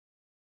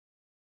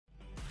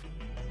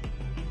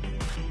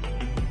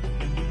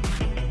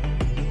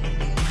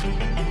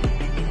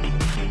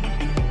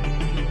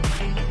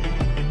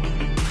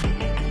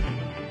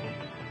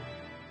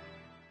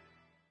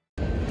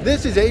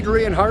This is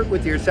Adrian Hart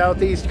with your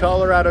Southeast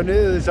Colorado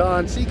News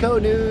on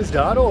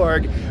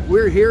seconews.org.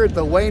 We're here at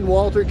the Wayne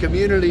Walter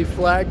Community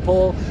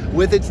Flagpole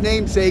with its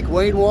namesake,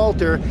 Wayne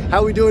Walter.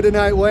 How we doing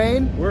tonight,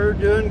 Wayne? We're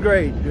doing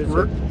great.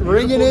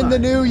 Bringing in the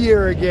new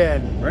year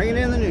again. Bringing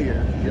in the new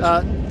year.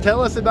 Yes,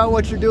 tell us about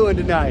what you're doing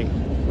tonight.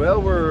 well,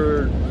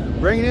 we're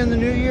bringing in the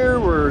new year.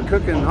 We're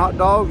cooking hot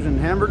dogs and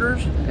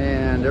hamburgers,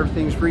 and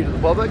everything's free to the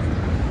public.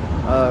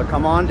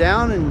 Come on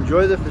down and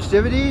enjoy the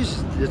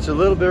festivities. It's a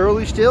little bit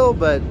early still,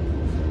 but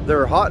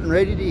they're hot and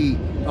ready to eat.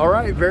 All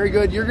right, very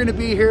good. You're going to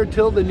be here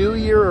till the new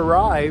year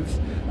arrives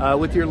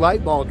with your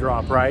light ball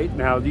drop, right?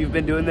 Now, you've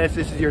been doing this.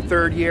 This is your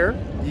third year?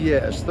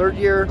 Yes, third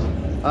year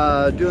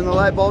doing the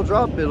light ball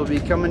drop. It'll be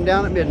coming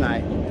down at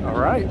midnight. All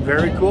right,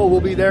 very cool.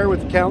 We'll be there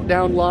with the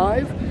Countdown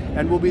Live,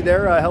 and we'll be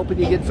there helping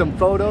you get some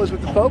photos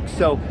with the folks.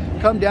 So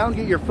come down,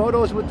 get your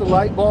photos with the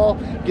light ball,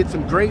 get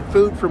some great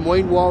food from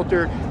Wayne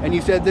Walter. And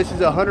you said this is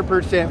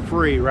 100%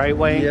 free, right,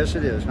 Wayne? Yes,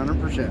 it is,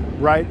 100%.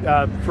 Right,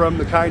 from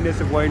the kindness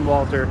of Wayne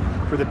Walter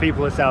for the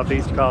people of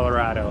Southeast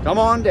Colorado. Come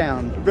on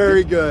down.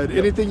 Very good. Yep.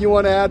 Anything you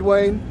want to add,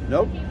 Wayne?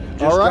 Nope.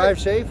 Just drive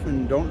safe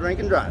and don't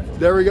drink and drive.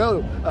 There we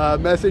go.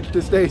 Message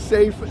to stay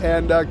safe,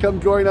 and come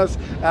join us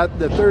at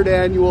the third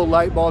annual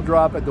light ball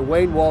drop at the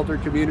Wayne Walter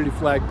Community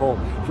Flagpole.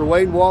 For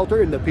Wayne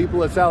Walter and the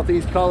people of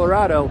Southeast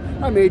Colorado,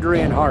 I'm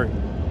Adrian Hart.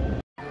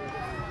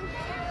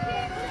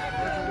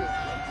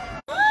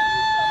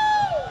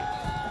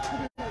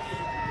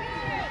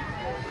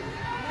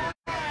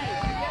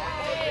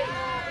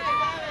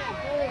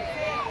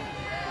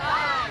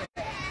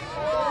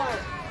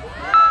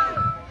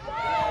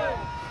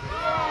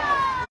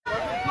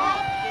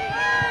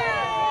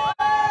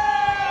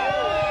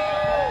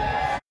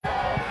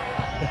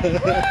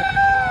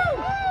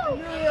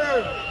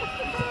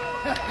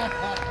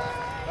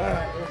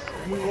 Alright, let's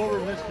move over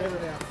and let's cover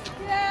down.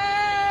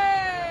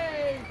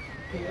 Yay!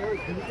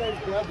 Can you guys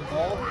grab the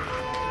ball?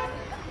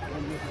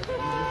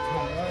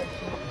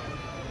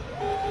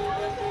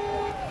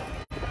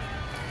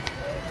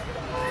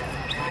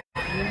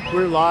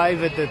 We're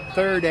live at the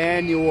third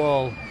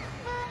annual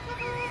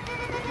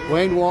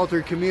Wayne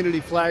Walter Community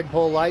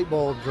Flagpole light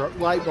ball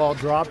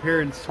drop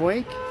here in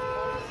Swink.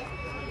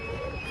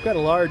 We've got a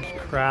large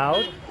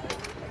crowd.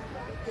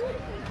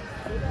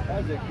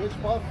 That's a good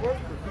spot for it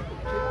for people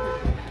to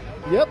take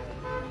pictures. Yep.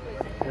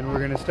 And we're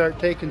going to start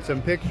taking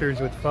some pictures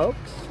with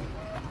folks.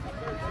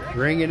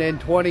 Bringing in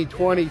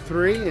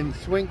 2023 in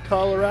Swink,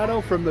 Colorado,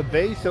 from the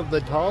base of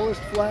the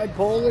tallest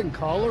flagpole in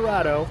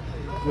Colorado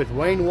with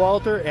Wayne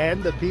Walter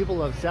and the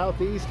people of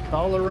Southeast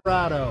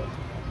Colorado.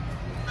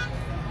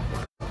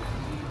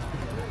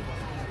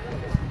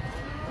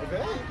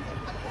 Okay.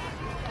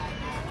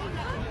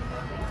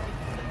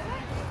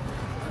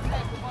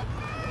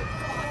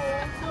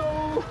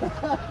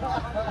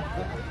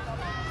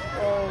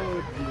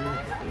 Oh dear.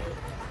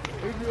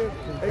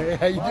 Hey,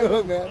 how you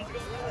doing, man?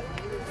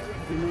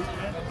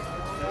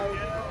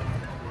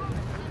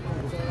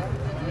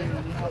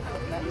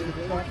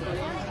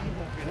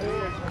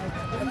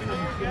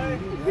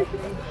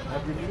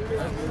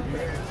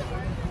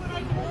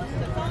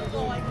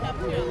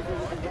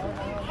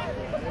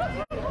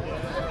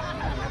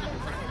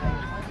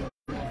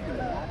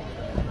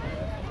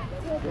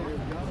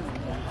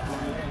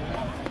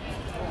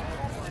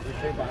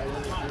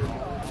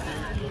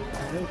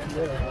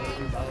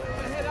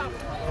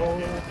 Oh,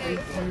 thank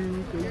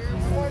you.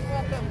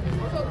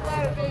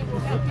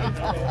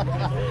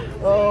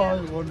 Oh,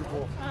 that's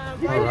wonderful.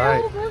 All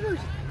right.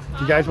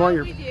 Do you guys want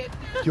do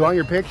you want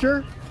your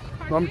picture?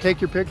 Want me to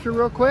take your picture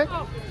real quick?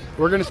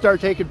 We're going to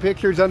start taking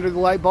pictures under the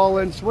light ball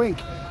in Swink.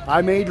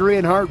 I'm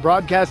Adrian Hart,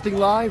 broadcasting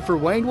live for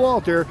Wayne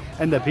Walter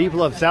and the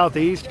people of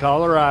Southeast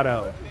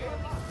Colorado.